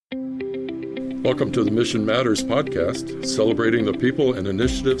Welcome to the Mission Matters podcast, celebrating the people and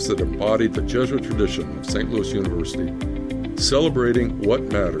initiatives that embody the Jesuit tradition of St. Louis University, celebrating what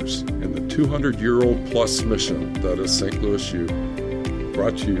matters in the 200-year-old plus mission that is St. Louis U,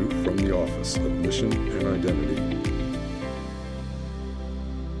 brought to you from the Office of Mission and Identity.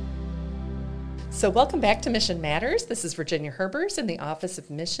 So welcome back to Mission Matters. This is Virginia Herbers in the Office of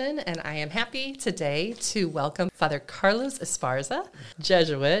Mission, and I am happy today to welcome Father Carlos Esparza,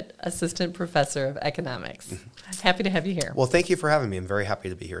 Jesuit Assistant Professor of Economics. Happy to have you here. Well, thank you for having me. I'm very happy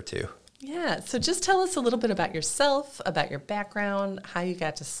to be here too. Yeah, so just tell us a little bit about yourself, about your background, how you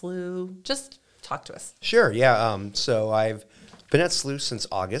got to SLU. Just talk to us. Sure, yeah. So I've been at SLU since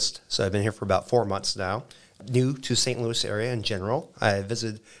August, so I've been here for about 4 months now. New to St. Louis area in general. I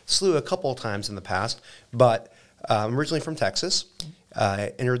visited SLU a couple of times in the past, but I'm originally from Texas.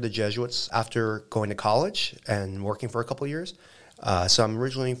 I entered the Jesuits after going to college and working for a couple of years. So I'm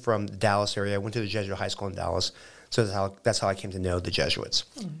originally from the Dallas area. I went to the Jesuit high school in Dallas, so that's how I came to know the Jesuits,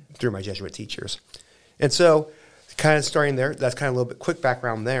 through my Jesuit teachers. And so kind of starting there, that's kind of a little bit quick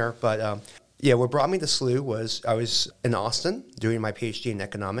background there, but what brought me to SLU was I was in Austin doing my PhD in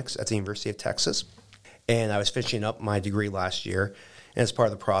economics at the University of Texas. And I was finishing up my degree last year. And as part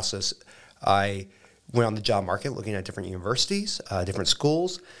of the process, I went on the job market looking at different universities, different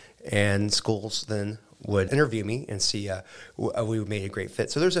schools, and schools then would interview me and see we made a great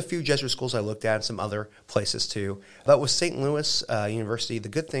fit. So there's a few Jesuit schools I looked at and some other places too. But with St. Louis University, the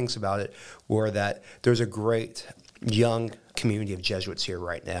good things about it were that there's a great young community of Jesuits here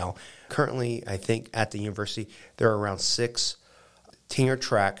right now. Currently, I think at the university, there are around 6 tenure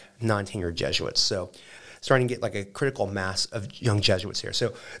track, non-tenured Jesuits. So starting to get like a critical mass of young Jesuits here.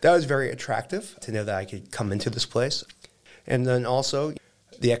 So that was very attractive to know that I could come into this place. And then also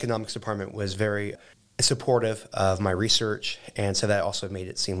the economics department was very supportive of my research. And so that also made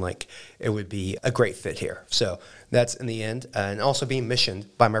it seem like it would be a great fit here. So that's in the end, and also being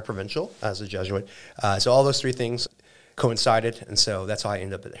missioned by my provincial as a Jesuit. So all those 3 things coincided. And so that's how I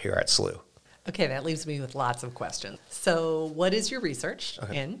ended up here at SLU. Okay, that leaves me with lots of questions. So what is your research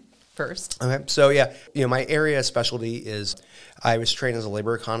in first? Okay, so my area of specialty is I was trained as a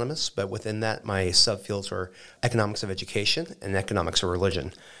labor economist, but within that, my subfields were economics of education and economics of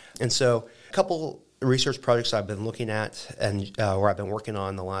religion. And so a couple research projects I've been looking at and where I've been working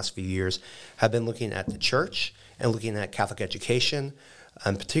on the last few years have been looking at the church and looking at Catholic education.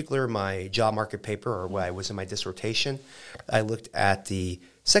 In particular, my job market paper, or what I was in my dissertation, I looked at the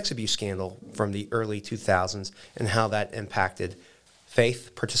sex abuse scandal from the early 2000s and how that impacted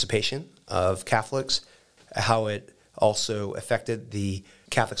faith participation of Catholics, how it also affected the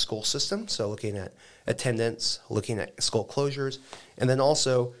Catholic school system, so looking at attendance, looking at school closures, and then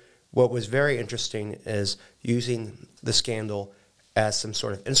also what was very interesting is using the scandal as some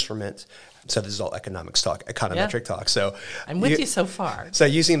sort of instrument. So this is all economics talk, econometric talk. So I'm with you so far. So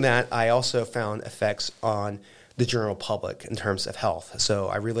using that, I also found effects on the general public in terms of health. So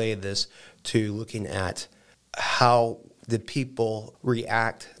I related this to looking at how did people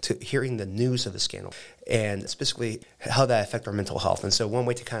react to hearing the news of the scandal, and specifically how that affect our mental health. And so one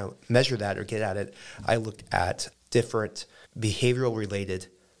way to kind of measure that or get at it, I looked at different behavioral-related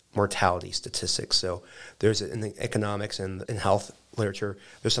mortality statistics. So there's in the economics and in health literature,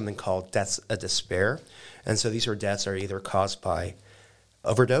 there's something called deaths of despair. And so these deaths are either caused by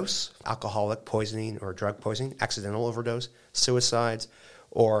overdose, alcoholic poisoning or drug poisoning, accidental overdose, suicides,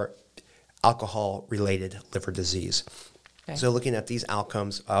 or alcohol-related liver disease. Okay. So looking at these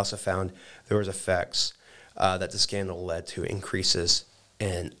outcomes, I also found there was effects that the scandal led to increases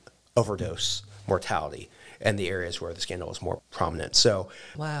in overdose mortality in the areas where the scandal was more prominent. So,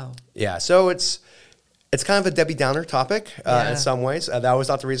 wow. Yeah, so it's kind of a Debbie Downer topic in some ways. That was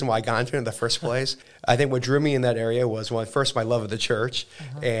not the reason why I got into it in the first place. I think what drew me in that area was, first, my love of the church,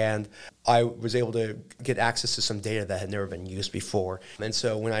 and I was able to get access to some data that had never been used before. And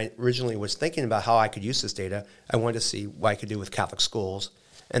so when I originally was thinking about how I could use this data, I wanted to see what I could do with Catholic schools.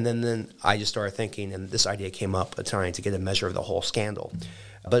 And then I just started thinking, and this idea came up, trying to get a measure of the whole scandal.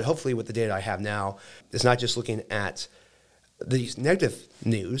 But hopefully with the data I have now, it's not just looking at these negative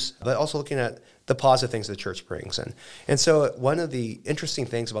news, but also looking at the positive things the church brings in. And so one of the interesting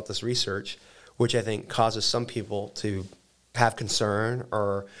things about this research, which I think causes some people to have concern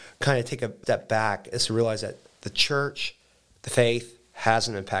or kind of take a step back, is to realize that the church, the faith, has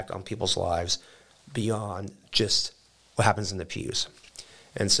an impact on people's lives beyond just what happens in the pews.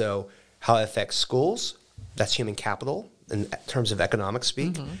 And so how it affects schools, that's human capital in terms of economic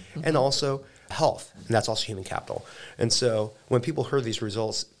speak, and also health, and that's also human capital. And so when people heard these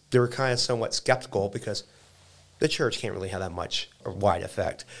results, they were kind of somewhat skeptical because the church can't really have that much or wide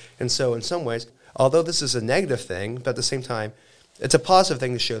effect. And so in some ways, although this is a negative thing, but at the same time, it's a positive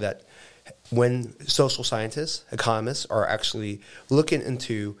thing to show that when social scientists, economists are actually looking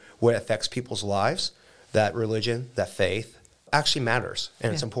into what affects people's lives, that religion, that faith actually matters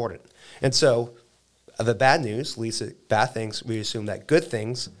and it's important. And so the bad news leads to bad things. We assume that good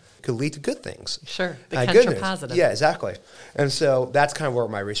things could lead to good things. Sure, the Good news. contrapositive. Yeah, exactly. And so that's kind of where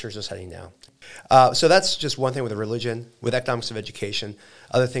my research is heading now. So that's just one thing with the religion. With economics of education,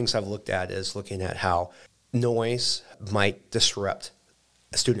 other things I've looked at is looking at how noise might disrupt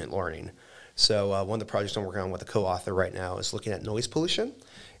student learning. So one of the projects I'm working on with a co-author right now is looking at noise pollution.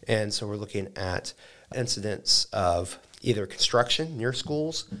 And so we're looking at incidents of either construction near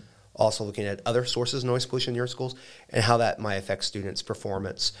schools, also looking at other sources of noise pollution near schools, and how that might affect students'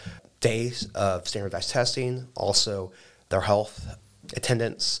 performance, days of standardized testing, also their health,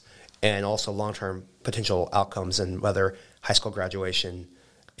 attendance, and also long-term potential outcomes in whether high school graduation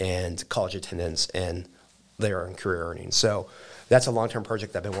and college attendance and their career earnings. So that's a long-term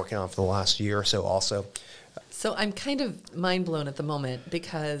project I've been working on for the last year or so also. So I'm kind of mind blown at the moment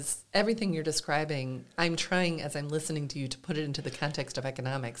because everything you're describing, I'm trying as I'm listening to you to put it into the context of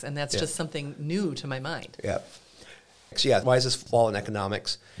economics, and that's just something new to my mind. Yeah. So why does this fall in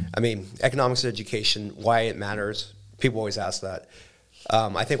economics? I mean, economics of education, why it matters, people always ask that.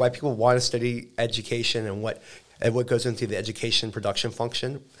 I think why people want to study education and what goes into the education production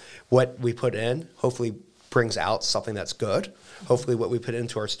function, what we put in, hopefully brings out something that's good. Hopefully what we put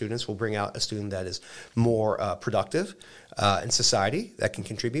into our students will bring out a student that is more productive in society that can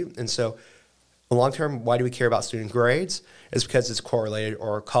contribute. And so long term, why do we care about student grades? It's because it's correlated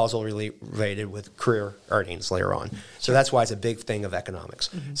or causally related with career earnings later on. So that's why it's a big thing of economics.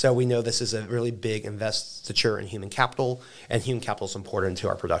 Mm-hmm. So we know this is a really big investiture in human capital, and human capital is important to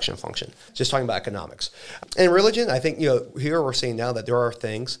our production function. Just talking about economics. And religion, I think, here we're seeing now that there are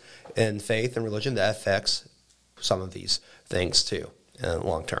things in faith and religion that affects some of these things too,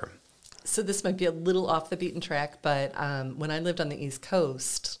 long term. So this might be a little off the beaten track, but when I lived on the East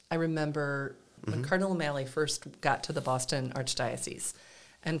Coast, I remember when Cardinal O'Malley first got to the Boston Archdiocese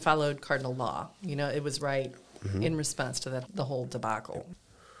and followed cardinal law. It was right in response to the whole debacle.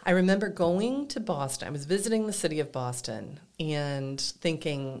 I remember going to Boston. I was visiting the city of Boston and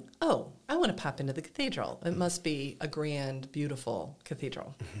thinking, oh, I want to pop into the cathedral. It must be a grand, beautiful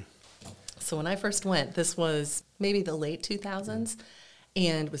cathedral. So when I first went, this was maybe the late 2000s,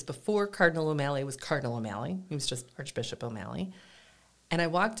 and it was before Cardinal O'Malley was Cardinal O'Malley. He was just Archbishop O'Malley. And I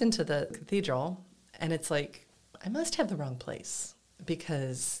walked into the cathedral, and it's like, I must have the wrong place,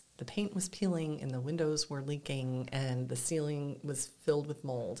 because the paint was peeling, and the windows were leaking, and the ceiling was filled with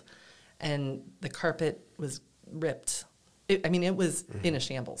mold, and the carpet was ripped. It was in a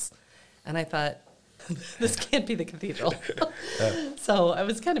shambles. And I thought, this can't be the cathedral. So I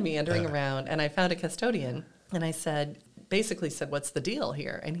was kind of meandering around, and I found a custodian, and I basically said, what's the deal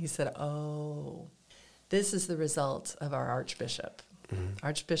here? And he said, oh, this is the result of our archbishop.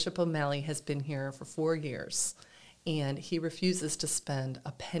 Archbishop O'Malley has been here for 4 years, and he refuses to spend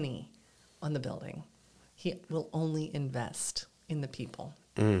a penny on the building. He will only invest in the people.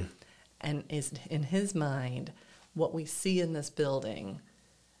 And is in his mind, what we see in this building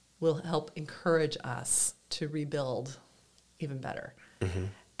will help encourage us to rebuild even better.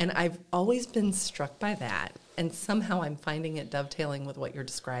 And I've always been struck by that, and somehow I'm finding it dovetailing with what you're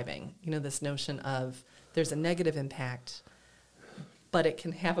describing. This notion of there's a negative impact, but it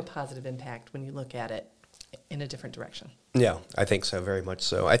can have a positive impact when you look at it in a different direction. Yeah, I think so, very much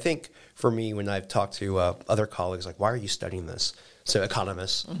so. I think for me, when I've talked to other colleagues, like, why are you studying this? So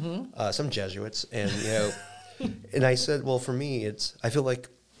economists, some Jesuits, and, and I said, well, for me, I feel like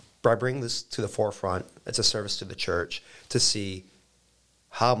by bringing this to the forefront, it's a service to the church to see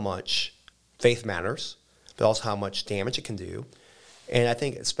how much faith matters, but also how much damage it can do. And I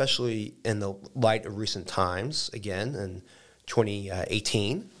think especially in the light of recent times, again, in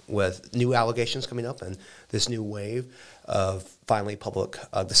 2018, with new allegations coming up and this new wave of finally public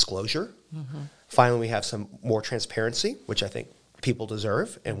disclosure. Finally, we have some more transparency, which I think people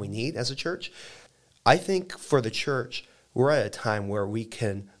deserve and we need as a church. I think for the church, we're at a time where we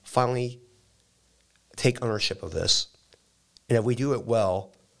can finally take ownership of this. And if we do it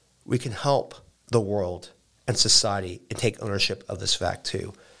well, we can help the world and society and take ownership of this fact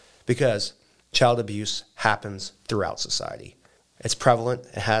too. Because child abuse happens throughout society. It's prevalent,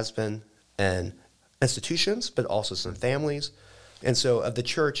 it has been in institutions, but also some families. And so of the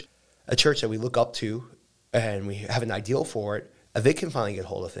church, a church that we look up to and we have an ideal for it, if it can finally get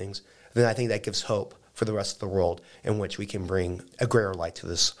hold of things, then I think that gives hope for the rest of the world in which we can bring a greater light to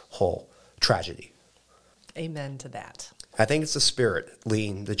this whole tragedy. Amen to that. I think it's the Spirit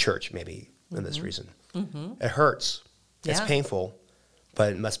leading the church, maybe, in this reason. It hurts. It's Yeah. painful,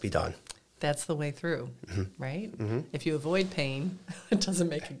 but it must be done. That's the way through, right? If you avoid pain, it doesn't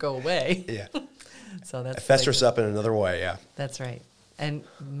make it go away. Yeah. So that's It festers up in another way, yeah. That's right. And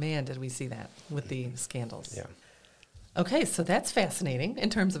man, did we see that with the scandals. Yeah. Okay, so that's fascinating in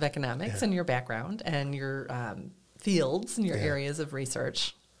terms of economics and your background and your fields and your Yeah. areas of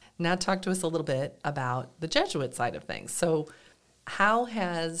research. Now, talk to us a little bit about the Jesuit side of things. So, how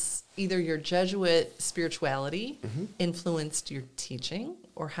has either your Jesuit spirituality influenced your teaching,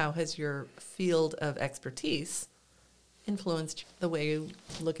 or how has your field of expertise influenced the way you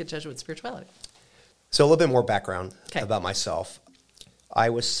look at Jesuit spirituality? So a little bit more background Okay. about myself. I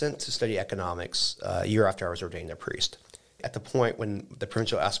was sent to study economics a year after I was ordained a priest. At the point when the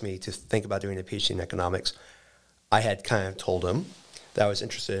provincial asked me to think about doing a PhD in economics, I had kind of told him that I was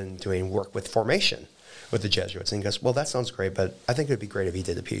interested in doing work with formation with the Jesuits. And he goes, well, that sounds great, but I think it would be great if he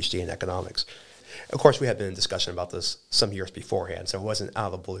did a PhD in economics. Of course, we had been in discussion about this some years beforehand, so it wasn't out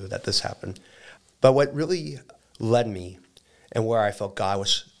of the blue that this happened. But what really led me and where I felt God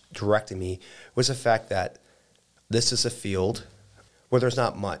was directing me was the fact that this is a field where there's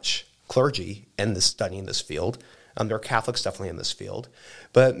not much clergy in this studying this field. There are Catholics definitely in this field,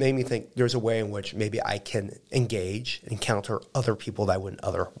 but it made me think there's a way in which maybe I can engage, encounter other people that I wouldn't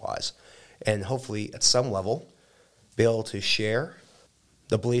otherwise, and hopefully at some level be able to share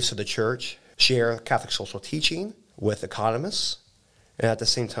the beliefs of the church, share Catholic social teaching with economists, and at the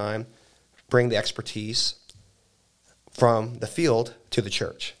same time bring the expertise from the field to the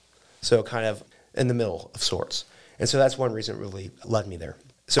church. So kind of in the middle of sorts. And so that's one reason it really led me there.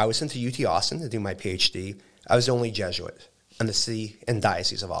 So I was sent to UT Austin to do my PhD. I was the only Jesuit in the city and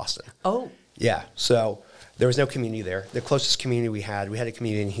diocese of Austin. Oh, Yeah, so there was no community there. The closest community we had a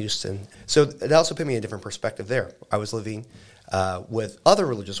community in Houston. So it also put me in a different perspective there. I was living with other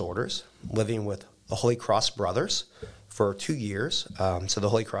religious orders, living with the Holy Cross Brothers for 2 years. So the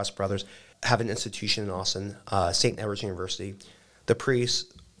Holy Cross Brothers have an institution in Austin, St. Edward's University. The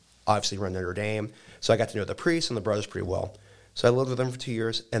priests obviously run Notre Dame, so I got to know the priests and the brothers pretty well. So I lived with them for 2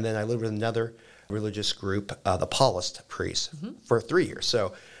 years, and then I lived with another religious group, the Paulist priests, for 3 years.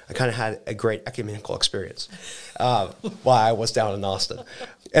 So I kind of had a great ecumenical experience while I was down in Austin.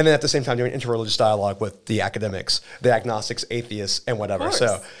 And then at the same time doing interreligious dialogue with the academics, the agnostics, atheists, and whatever.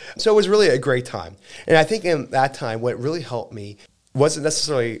 So it was really a great time. And I think in that time, what really helped me wasn't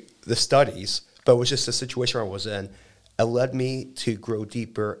necessarily the studies, but was just the situation I was in. It led me to grow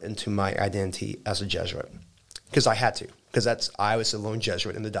deeper into my identity as a Jesuit, because I had to, because I was the lone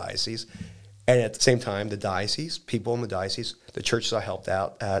Jesuit in the diocese. And at the same time, the diocese, people in the diocese, the churches I helped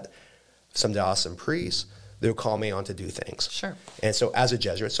out at, some diocesan priests, they would call me on to do things. Sure. And so as a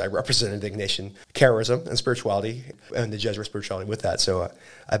Jesuit, so I represented the Ignatian charism and spirituality and the Jesuit spirituality with that. So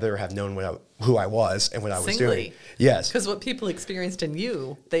I better have known who I was and what I was doing. Yes. Because what people experienced in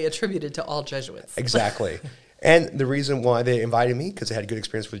you, they attributed to all Jesuits. Exactly. And the reason why they invited me, because they had a good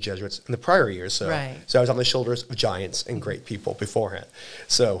experience with the Jesuits in the prior years. So, Right. so I was on the shoulders of giants and great people beforehand.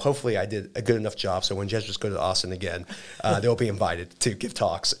 So hopefully I did a good enough job. So when Jesuits go to Austin again, they'll be invited to give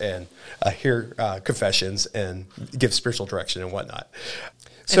talks and hear confessions and give spiritual direction and whatnot.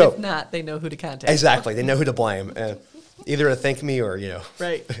 So And if not, they know who to contact. exactly, they know who to blame, either to thank me or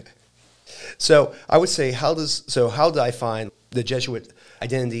Right. So I would say, how did I find the Jesuit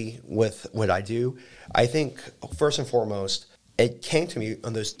identity with what I do? I think first and foremost, it came to me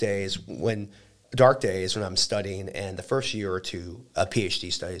on those days dark days when I'm studying, and the first year or two of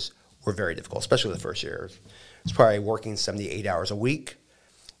PhD studies were very difficult, especially the first year. It's probably working 78 hours a week.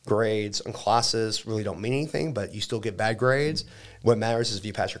 Grades on classes really don't mean anything, but you still get bad grades. What matters is if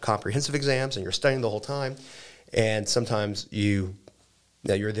you pass your comprehensive exams and you're studying the whole time. And sometimes you're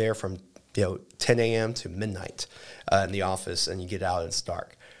there from 10 a.m. to midnight in the office, and you get out and it's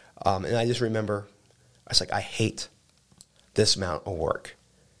dark. And I just remember, I was like, I hate this amount of work.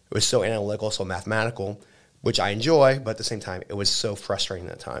 It was so analytical, so mathematical, which I enjoy, but at the same time, it was so frustrating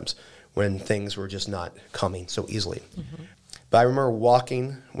at times when things were just not coming so easily. Mm-hmm. But I remember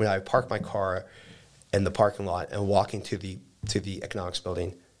walking, when I parked my car in the parking lot and walking to the economics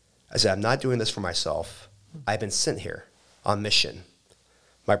building, I said, I'm not doing this for myself. I've been sent here on mission.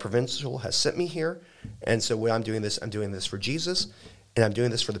 My provincial has sent me here, and so when I'm doing this for Jesus, and I'm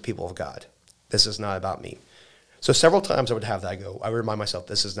doing this for the people of God. This is not about me. So several times I would have that I would remind myself,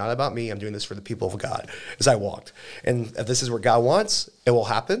 this is not about me, I'm doing this for the people of God as I walked. And if this is what God wants, it will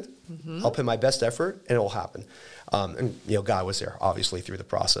happen. Mm-hmm. I'll put my best effort, and it will happen. And God was there, obviously, through the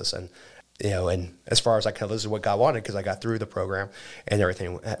process. And and as far as I could, this is what God wanted, because I got through the program, and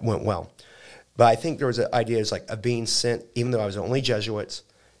everything went well. But I think there was ideas like of being sent, even though I was the only Jesuit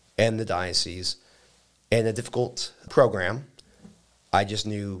in the diocese, in a difficult program. I just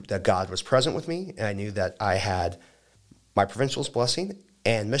knew that God was present with me, and I knew that I had my provincial's blessing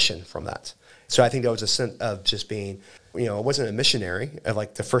and mission from that. So I think there was a sense of just being, I wasn't a missionary of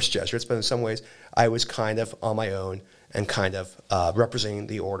like the first Jesuits, but in some ways I was kind of on my own and kind of representing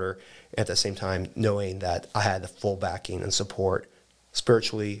the order, at the same time knowing that I had the full backing and support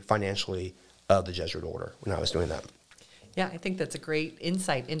spiritually, financially, of the Jesuit order when I was doing that. Yeah, I think that's a great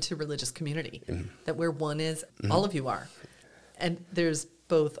insight into religious community, that where one is, all of you are. And there's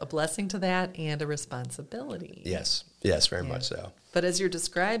both a blessing to that and a responsibility. Yes, very much so. But as you're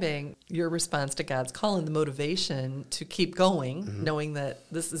describing your response to God's call and the motivation to keep going, knowing that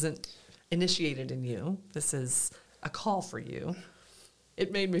this isn't initiated in you, this is a call for you,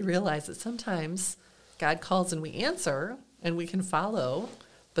 it made me realize that sometimes God calls and we answer and we can follow,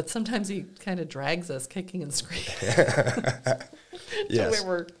 but sometimes he kind of drags us kicking and screaming to where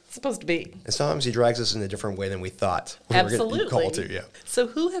we're supposed to be. And sometimes he drags us in a different way than we thought we Absolutely. were going to be called to. Yeah. So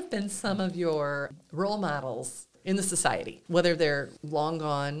who have been some of your role models in the society, whether they're long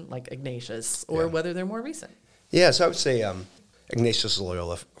gone, like Ignatius, or whether they're more recent? Yeah, so I would say Ignatius of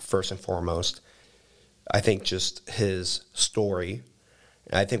Loyola, first and foremost. I think just his story,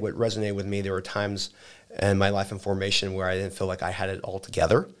 I think what resonated with me, there were times in my life and formation where I didn't feel like I had it all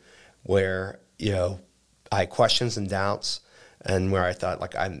together, where, I had questions and doubts, and where I thought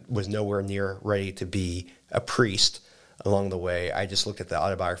like I was nowhere near ready to be a priest along the way. I just looked at the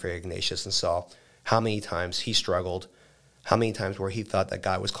autobiography of Ignatius and saw how many times he struggled, how many times where he thought that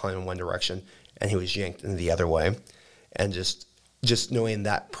God was calling in one direction and he was yanked in the other way. And just knowing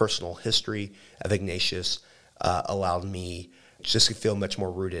that personal history of Ignatius allowed me just to feel much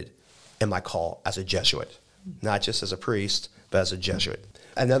more rooted in my call as a Jesuit, not just as a priest, but as a Jesuit.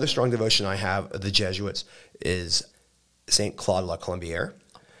 Another strong devotion I have of the Jesuits is Saint Claude La Colombière.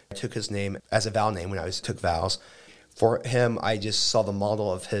 I took his name as a vow name when I took vows. For him, I just saw the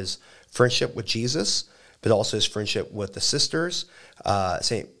model of his friendship with Jesus, but also his friendship with the sisters,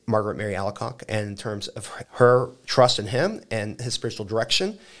 St. Margaret Mary Alacoque, and in terms of her trust in him and his spiritual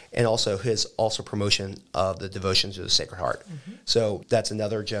direction, and also his promotion of the devotion to the Sacred Heart. So that's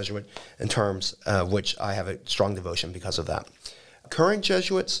another Jesuit in terms of which I have a strong devotion because of that. Current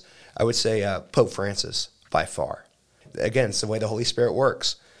Jesuits, I would say Pope Francis by far. Again, it's the way the Holy Spirit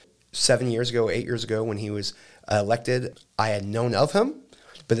works. 8 years ago, when he was elected, I had known of him,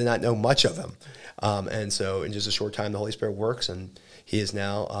 but did not know much of him. And so in just a short time, the Holy Spirit works, and he is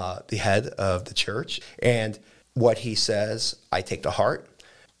now the head of the church. And what he says, I take to heart.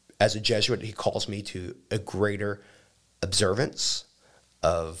 As a Jesuit, he calls me to a greater observance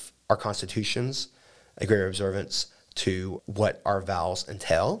of our constitutions, a greater observance to what our vows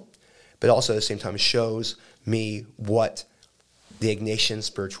entail, but also at the same time shows me what the Ignatian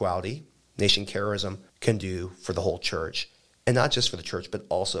spirituality, Ignatian charism, can do for the whole church. And not just for the church, but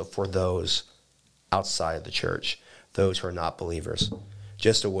also for those outside of the church, those who are not believers.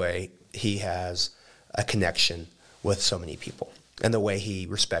 Just the way he has a connection with so many people, and the way he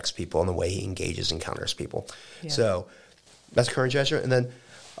respects people, and the way he engages and encounters people. Yeah. So that's current Jesuit. And then,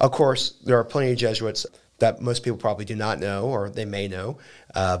 of course, there are plenty of Jesuits that most people probably do not know, or they may know,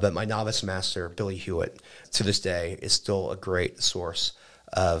 but my novice master, Billy Hewitt, to this day is still a great source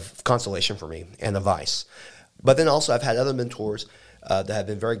of consolation for me and advice. But then also I've had other mentors that have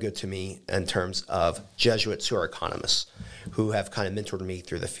been very good to me in terms of Jesuits who are economists, who have kind of mentored me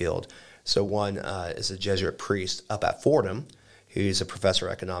through the field. So one is a Jesuit priest up at Fordham, who's a professor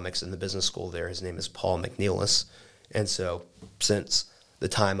of economics in the business school there. His name is Paul McNeilis. And so since the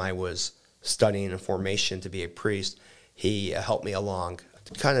time I was studying in formation to be a priest, he helped me along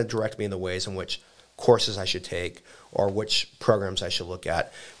to kind of direct me in the ways in which courses I should take or which programs I should look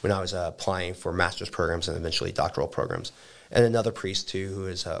at when I was applying for master's programs and eventually doctoral programs. And another priest, too, who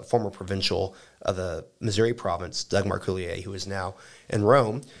is a former provincial of the Missouri province, Doug Marcoulier, who is now in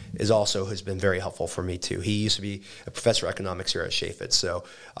Rome, has been very helpful for me, too. He used to be a professor of economics here at Chaffetz, so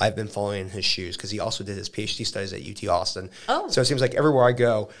I've been following in his shoes because he also did his PhD studies at UT Austin. Oh. So it seems like everywhere I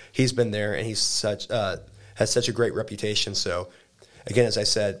go, he's been there, and he's has such a great reputation. So, again, as I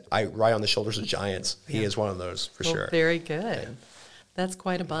said, I ride on the shoulders of giants. Yeah. He is one of those, for sure. Very good. Yeah. That's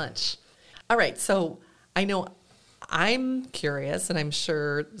quite a bunch. All right, so I know I'm curious, and I'm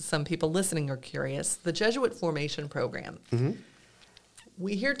sure some people listening are curious, the Jesuit Formation Program. Mm-hmm.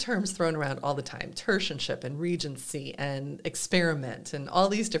 We hear terms thrown around all the time, tertianship and regency and experiment and all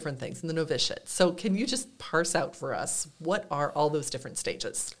these different things in the novitiate. So can you just parse out for us, what are all those different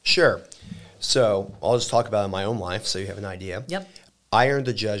stages? Sure. So I'll just talk about it in my own life so you have an idea. Yep. I earned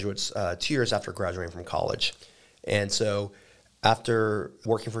the Jesuits 2 years after graduating from college. And so after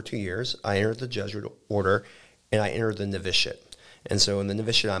working for 2 years, I entered the Jesuit order and I entered the novitiate. And so in the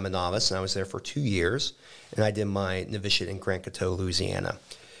novitiate, I'm a novice, and I was there for 2 years, and I did my novitiate in Grand Coteau, Louisiana.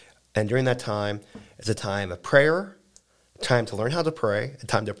 And during that time, it's a time of prayer, time to learn how to pray, a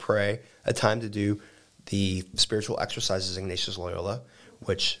time to do the spiritual exercises of Ignatius Loyola,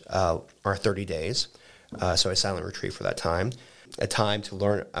 which are 30 days. So a silent retreat for that time. A time to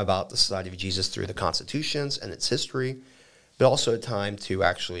learn about the Society of Jesus through the constitutions and its history, but also a time to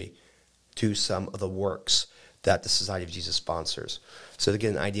actually do some of the works that the Society of Jesus sponsors. So to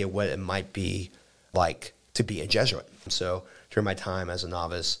get an idea of what it might be like to be a Jesuit. So during my time as a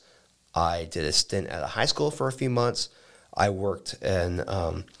novice, I did a stint at a high school for a few months. I worked in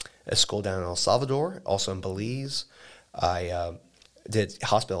a school down in El Salvador, also in Belize. I did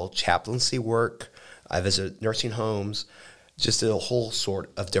hospital chaplaincy work. I visited nursing homes. Just did a whole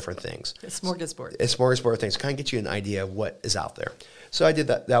sort of different things. A smorgasbord. A smorgasbord of things. Kind of get you an idea of what is out there. So I did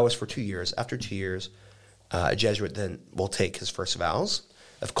that. That was for 2 years. After 2 years, a Jesuit then will take his first vows.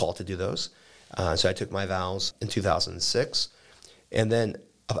 I've called to do those. So I took my vows in 2006. And then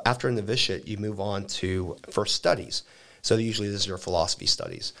after a novitiate, you move on to first studies. So usually this is your philosophy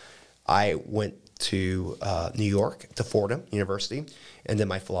studies. I went to New York, to Fordham University, and did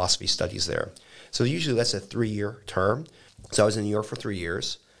my philosophy studies there. So usually that's a 3-year term. So I was in New York for 3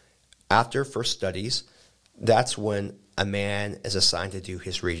 years. After first studies, that's when a man is assigned to do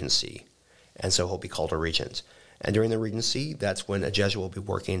his regency. And so he'll be called a regent. And during the regency, that's when a Jesuit will be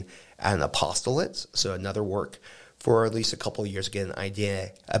working at an apostolate, so another work for at least a couple of years to get an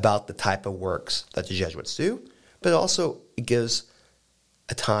idea about the type of works that the Jesuits do. But also it gives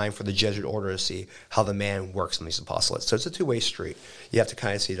a time for the Jesuit order to see how the man works in these apostolates. So it's a two-way street. You have to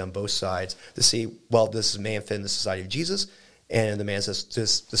kind of see it on both sides to see, well, does this man fit in the Society of Jesus? And the man says,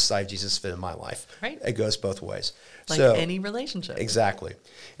 does the Society of Jesus fit in my life? Right. It goes both ways. Like so, any relationship. Exactly.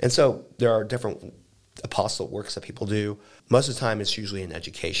 And so there are different apostolate works that people do. Most of the time it's usually in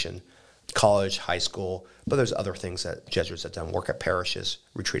education, college, high school, but there's other things that Jesuits have done, work at parishes,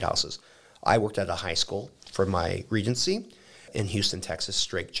 retreat houses. I worked at a high school for my regency in Houston, Texas,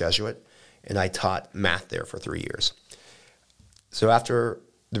 straight Jesuit, and I taught math there for 3 years. So after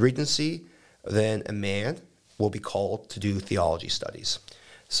the regency, then a man will be called to do theology studies.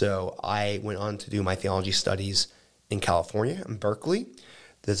 So I went on to do my theology studies in California, in Berkeley.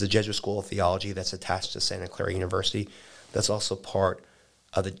 There's a Jesuit School of Theology that's attached to Santa Clara University. That's also part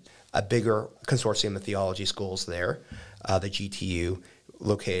of a bigger consortium of theology schools there, the GTU,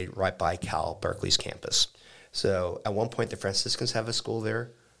 located right by Cal Berkeley's campus. So at one point, the Franciscans have a school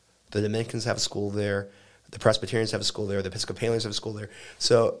there, the Dominicans have a school there, the Presbyterians have a school there, the Episcopalians have a school there.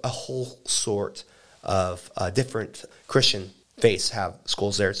 So a whole sort of different Christian faiths have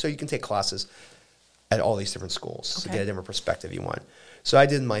schools there. So you can take classes at all these different schools to get a different perspective you want. So I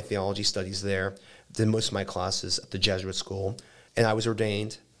did my theology studies there, did most of my classes at the Jesuit school, and I was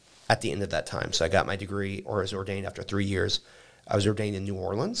ordained at the end of that time. So I got my degree, or was ordained after 3 years. I was ordained in New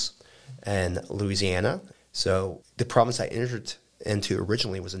Orleans and Louisiana. So the province I entered into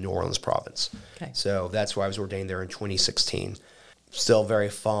originally was the New Orleans province. Okay. So that's why I was ordained there in 2016. Still very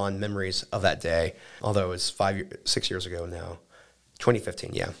fond memories of that day, although it's 6 years ago now.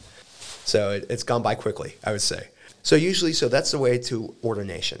 2015, yeah. So it's gone by quickly, I would say. So that's the way to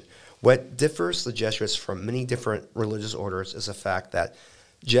ordination. What differs the Jesuits from many different religious orders is the fact that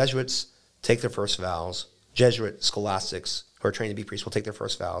Jesuits take their first vows. Jesuit scholastics who are trained to be priests will take their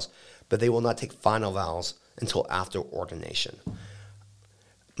first vows, but they will not take final vows until after ordination.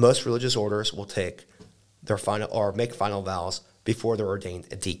 Most religious orders will take their make final vows before they're ordained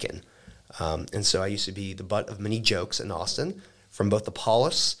a deacon. And so I used to be the butt of many jokes in Austin from both the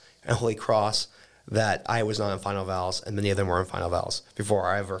Paulus and Holy Cross that I was not in final vows, and many of them were in final vows before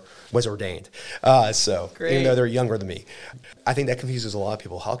I ever was ordained. Even though they're younger than me. I think that confuses a lot of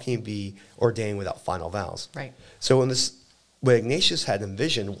people. How can you be ordained without final vows? Right. So what Ignatius had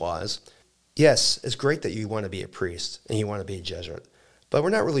envisioned was, yes, it's great that you want to be a priest and you want to be a Jesuit, but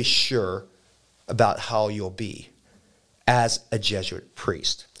we're not really sure about how you'll be as a Jesuit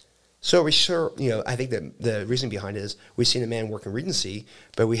priest. So I think that the reason behind it is we've seen a man work in regency,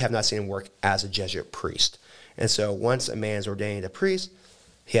 but we have not seen him work as a Jesuit priest. And so once a man is ordained a priest,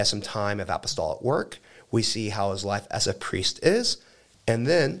 he has some time of apostolic work. We see how his life as a priest is. And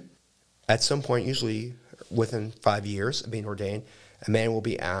then at some point, usually within 5 years of being ordained, a man will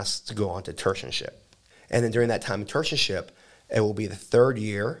be asked to go on to tertianship. And then during that time of tertianship, it will be the third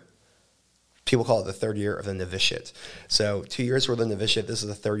year people call it the third year of the novitiate. So 2 years were the novitiate. This is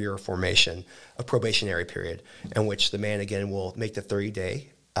the third year of formation, a probationary period, in which the man, again, will make the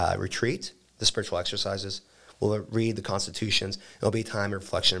 30-day retreat, the spiritual exercises, will read the constitutions. It'll be time of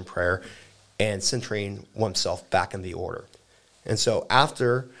reflection and prayer, and centering oneself back in the order. And so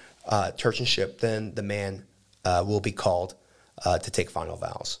after tertianship, then the man will be called to take final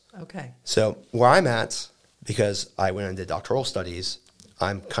vows. Okay. So where I'm at, because I went and did doctoral studies,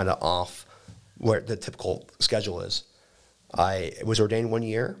 I'm kind of off where the typical schedule is. I was ordained 1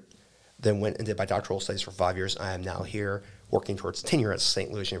 year, then went and did my doctoral studies for 5 years. I am now here working towards tenure at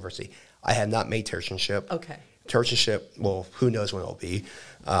St. Louis University. I have not made tertianship. Okay. Tertianship, well, who knows when it'll be,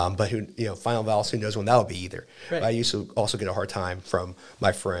 but final vows, who knows when that'll be either. Right. I used to also get a hard time from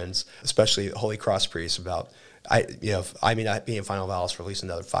my friends, especially Holy Cross priests, about I may not be in final vows for at least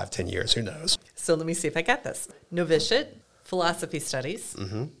another 5-10 years. Who knows? So let me see if I got this. Novitiate, philosophy studies,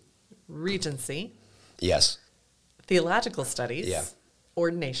 Mm-hmm. regency, Yes. theological studies, Yeah.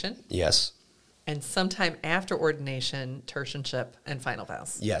 ordination, Yes. and sometime after ordination, tertianship, and final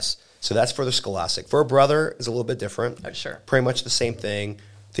vows. Yes. So that's for the scholastic. For a brother, it's a little bit different. Oh, sure. Pretty much the same thing,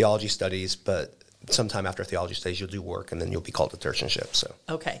 theology studies, but sometime after theology studies, you'll do work, and then you'll be called to tertianship. So,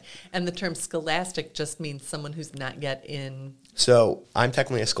 Okay. And the term scholastic just means someone who's not yet in, so I'm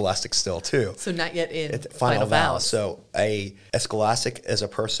technically a scholastic still, too. so not yet in It's final vows. So a scholastic is a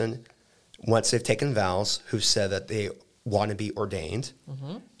person, once they've taken vows, who said that they want to be ordained.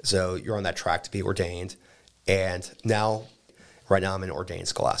 Mm-hmm. So you're on that track to be ordained. And right now I'm an ordained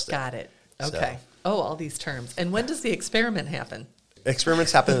scholastic. Got it. So- Okay. Oh, all these terms. And when does the experiment happen?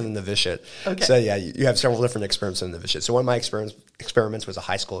 Experiments happen in the novitiate. Okay. So yeah, you have several different experiments in the novitiate. So one of my experiments was a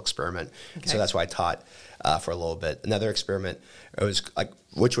high school experiment. Okay. So that's why I taught for a little bit. Another experiment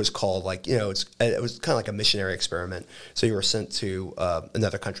which was called it was kind of like a missionary experiment. So you were sent to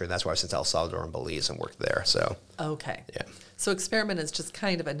another country. That's why I was sent to El Salvador and Belize and worked there. So Okay. yeah, So experiment is just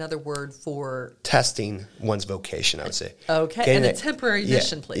kind of another word for, testing one's vocation, I would say. okay, Getting and a it- temporary yeah,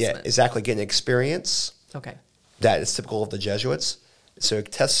 mission placement. Yeah, exactly. Getting experience Okay. that is typical of the Jesuits. So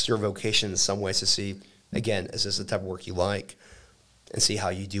it tests your vocation in some ways to see, again, is this the type of work you like? And see how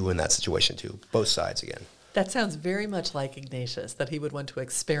you do in that situation too. Both sides again. That sounds very much like Ignatius, that he would want to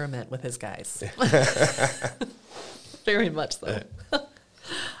experiment with his guys. Very much so.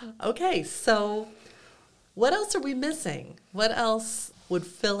 Okay, so what else are we missing? What else would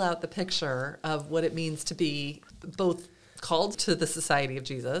fill out the picture of what it means to be both called to the Society of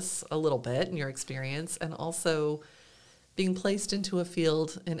Jesus a little bit in your experience, and also being placed into a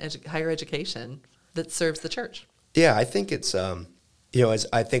field in higher education that serves the church? Yeah, I think it's, as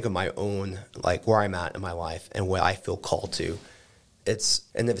I think of my own, like where I'm at in my life and what I feel called to, it's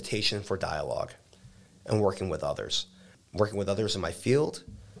an invitation for dialogue and working with others. Working with others in my field,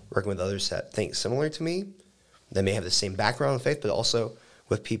 working with others that think similar to me, that may have the same background in faith, but also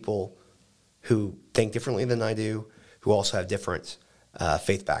with people who think differently than I do, who also have different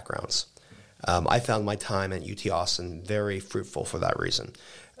faith backgrounds. I found my time at UT Austin very fruitful for that reason.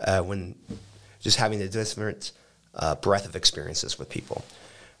 When just having a different breadth of experiences with people.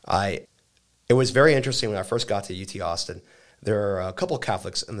 It was very interesting when I first got to UT Austin. There are a couple of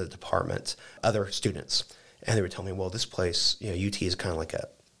Catholics in the department, other students, and they were telling me, well, this place, UT is kind of like a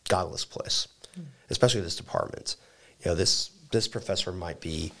godless place, especially this department. This professor might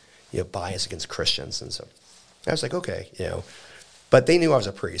be, biased against Christians. And so I was like, okay, But they knew I was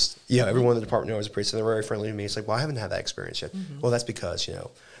a priest. Everyone in the department knew I was a priest, and they were very friendly to me. It's like, well, I haven't had that experience yet. Mm-hmm. Well, that's because, you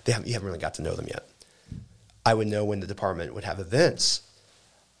haven't really got to know them yet. I would know when the department would have events.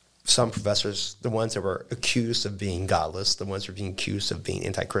 Some professors, the ones that were accused of being godless, the ones that were being accused of being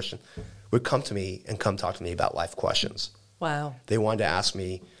anti-Christian, would come to me and come talk to me about life questions. Wow. They wanted to ask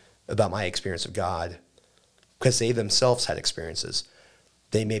me about my experience of God because they themselves had experiences.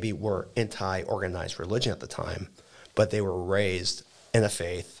 They maybe were anti-organized religion at the time, but they were raised in a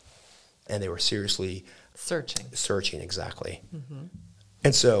faith, and they were seriously searching exactly. Mm-hmm.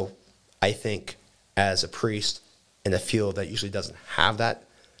 And so I think as a priest in a field that usually doesn't have that,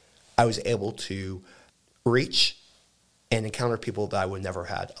 I was able to reach and encounter people that I would never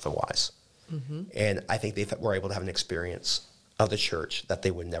had otherwise. Mm-hmm. And I think they were able to have an experience of the church that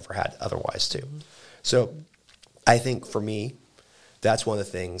they would never had otherwise too. Mm-hmm. So I think for me, that's one of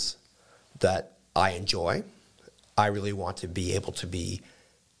the things that I enjoy. I really want to be able to be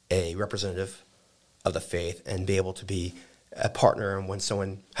a representative of the faith and be able to be a partner. And when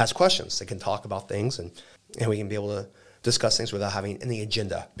someone has questions, they can talk about things and we can be able to discuss things without having any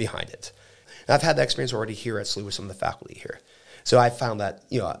agenda behind it. And I've had that experience already here at SLU with some of the faculty here. So I found that,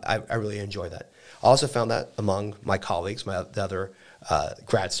 I really enjoy that. I also found that among my colleagues, the other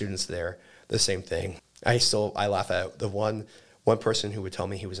grad students there, the same thing. I laugh at the one person who would tell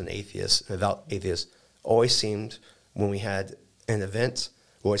me he was an atheist, an devout atheist, always seemed, when we had an event,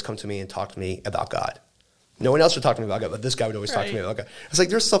 would always come to me and talk to me about God. No one else would talk to me about God, but this guy would always talk to me about God. It's like,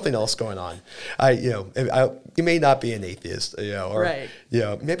 there's something else going on. You may not be an atheist, or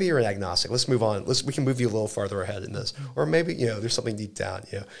maybe you're an agnostic. Let's move on. We can move you a little farther ahead in this, or maybe there's something deep down.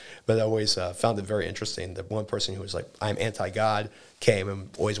 But I always found it very interesting that one person who was like, I'm anti-God, came and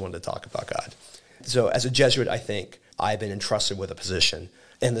always wanted to talk about God. So as a Jesuit, I think I've been entrusted with a position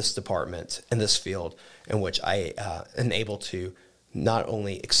in this department, in this field, in which I am able to not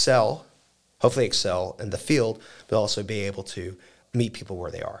only hopefully excel in the field, but also be able to meet people where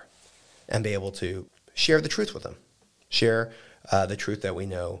they are and be able to share the truth with them, share the truth that we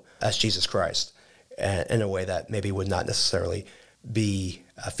know as Jesus Christ in a way that maybe would not necessarily be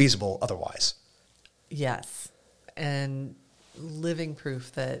feasible otherwise. Yes, and living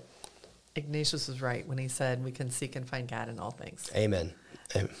proof that Ignatius was right when he said we can seek and find God in all things. Amen.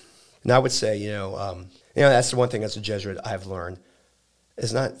 And I would say, that's the one thing as a Jesuit I've learned,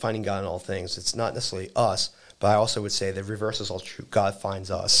 is not finding God in all things. It's not necessarily us, but I also would say the reverse is all true. God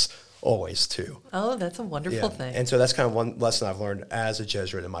finds us always too. Oh, that's a wonderful thing. And so that's kind of one lesson I've learned as a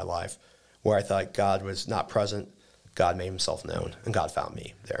Jesuit in my life, where I thought God was not present, God made himself known, and God found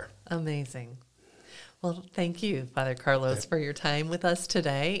me there. Amazing. Well, thank you, Father Carlos, for your time with us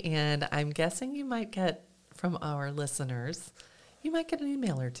today. And I'm guessing you might get, from our listeners, you might get an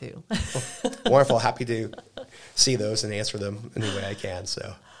email or two. Wonderful. Happy to see those and answer them any way I can.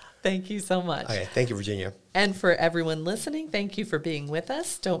 So, thank you so much. Okay. Thank you, Virginia. And for everyone listening, thank you for being with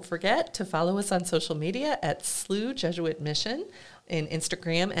us. Don't forget to follow us on social media at SLU Jesuit Mission in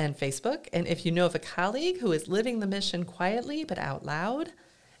Instagram and Facebook. And if you know of a colleague who is living the mission quietly but out loud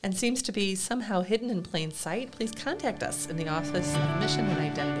and seems to be somehow hidden in plain sight, please contact us in the Office of Mission and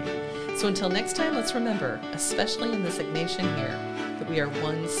Identity. So until next time, let's remember, especially in this Ignatian year, that we are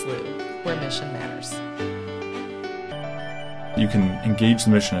one SLU, where mission matters. You can engage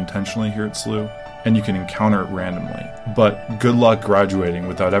the mission intentionally here at SLU, and you can encounter it randomly. But good luck graduating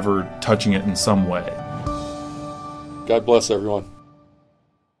without ever touching it in some way. God bless everyone.